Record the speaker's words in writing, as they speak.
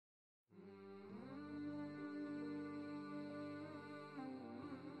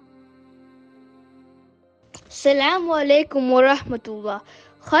Assalamu alaikum wa rahmatullah.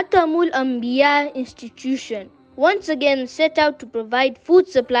 Khatamul Anbiya institution once again set out to provide food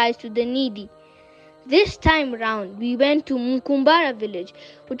supplies to the needy. This time round, we went to Mkumbara village,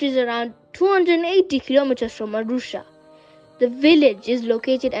 which is around 280 kilometers from Arusha. The village is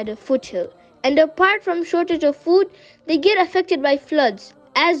located at a foothill, and apart from shortage of food, they get affected by floods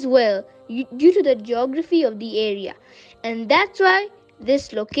as well due to the geography of the area, and that's why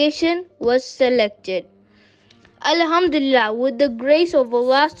this location was selected. Alhamdulillah, with the grace of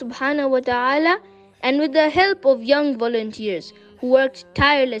Allah subhanahu wa ta'ala and with the help of young volunteers who worked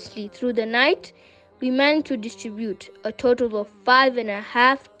tirelessly through the night, we managed to distribute a total of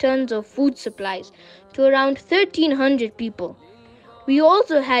 5.5 tons of food supplies to around 1,300 people. We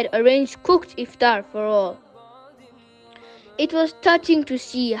also had arranged cooked iftar for all. It was touching to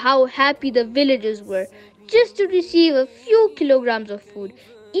see how happy the villagers were just to receive a few kilograms of food,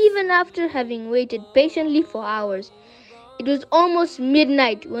 even after having waited patiently for hours. It was almost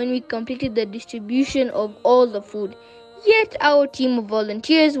midnight when we completed the distribution of all the food. Yet our team of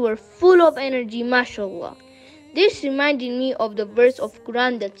volunteers were full of energy, mashallah. This reminded me of the verse of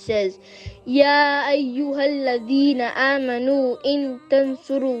Quran that says, Ya ayyuhalladhina amanu in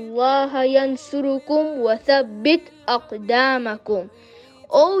tansurullaha yansurukum wa thabbit aqdamakum.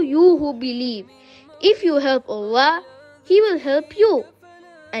 O you who believe, if you help Allah, He will help you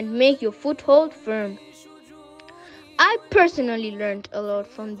and make your foothold firm. I personally learned a lot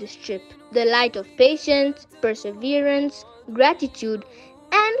from this trip. The light of patience, perseverance, gratitude,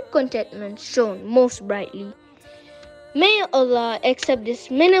 and contentment shone most brightly. May Allah accept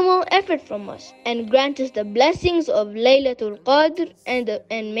this minimal effort from us and grant us the blessings of Laylatul Qadr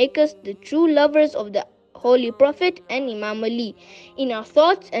and make us the true lovers of the Holy Prophet and Imam Ali in our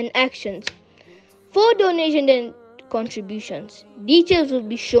thoughts and actions. For donations and contributions, details will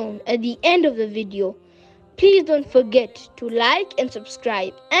be shown at the end of the video. Please don't forget to like and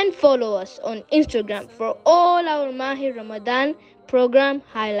subscribe and follow us on Instagram for all our Mahe Ramadan program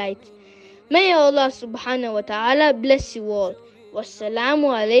highlights. May Allah subhanahu wa ta'ala bless you all.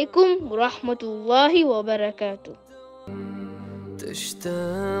 Wassalamu alaikum wa rahmatullahi wa barakatuh.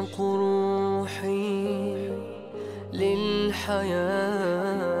 تشتاق روحي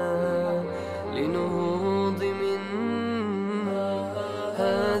للحياة لنهوض من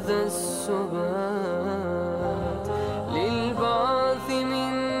هذا السبات للبعث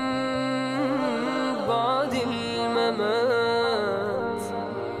من بعد الممات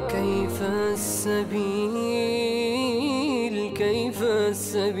كيف السبيل كيف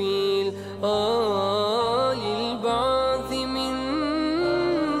السبيل للبعث من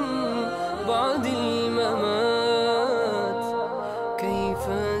بعد الممات كيف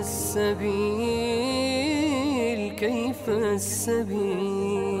السبيل كيف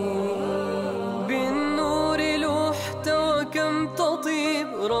السبيل بالنور لحت وكم تطيب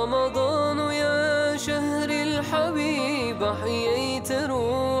رمضان يا شهر الحبيب أحييت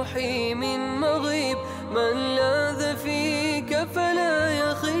روحي من مغيب من لاذ فيك فلا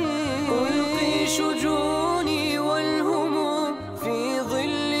يخيب ألقي شجوني والهموم في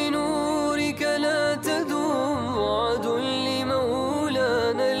ظل نورك لا تدوم وعد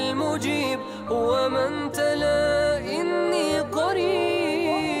لمولانا المجيب هو من تلا إني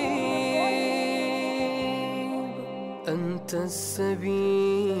قريب أنت السبيل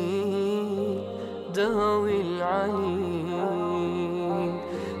داوي العليم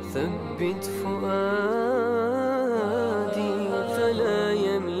ثبت فؤادي فلا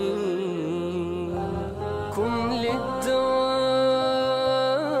يميل كن للدواء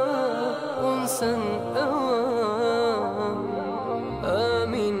أنسا أوام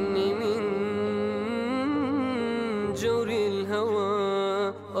آمني من جور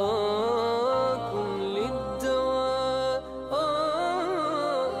الهوى كن للدواء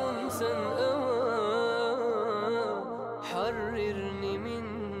أنسا أوام حررني من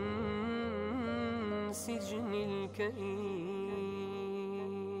سجن الكئيب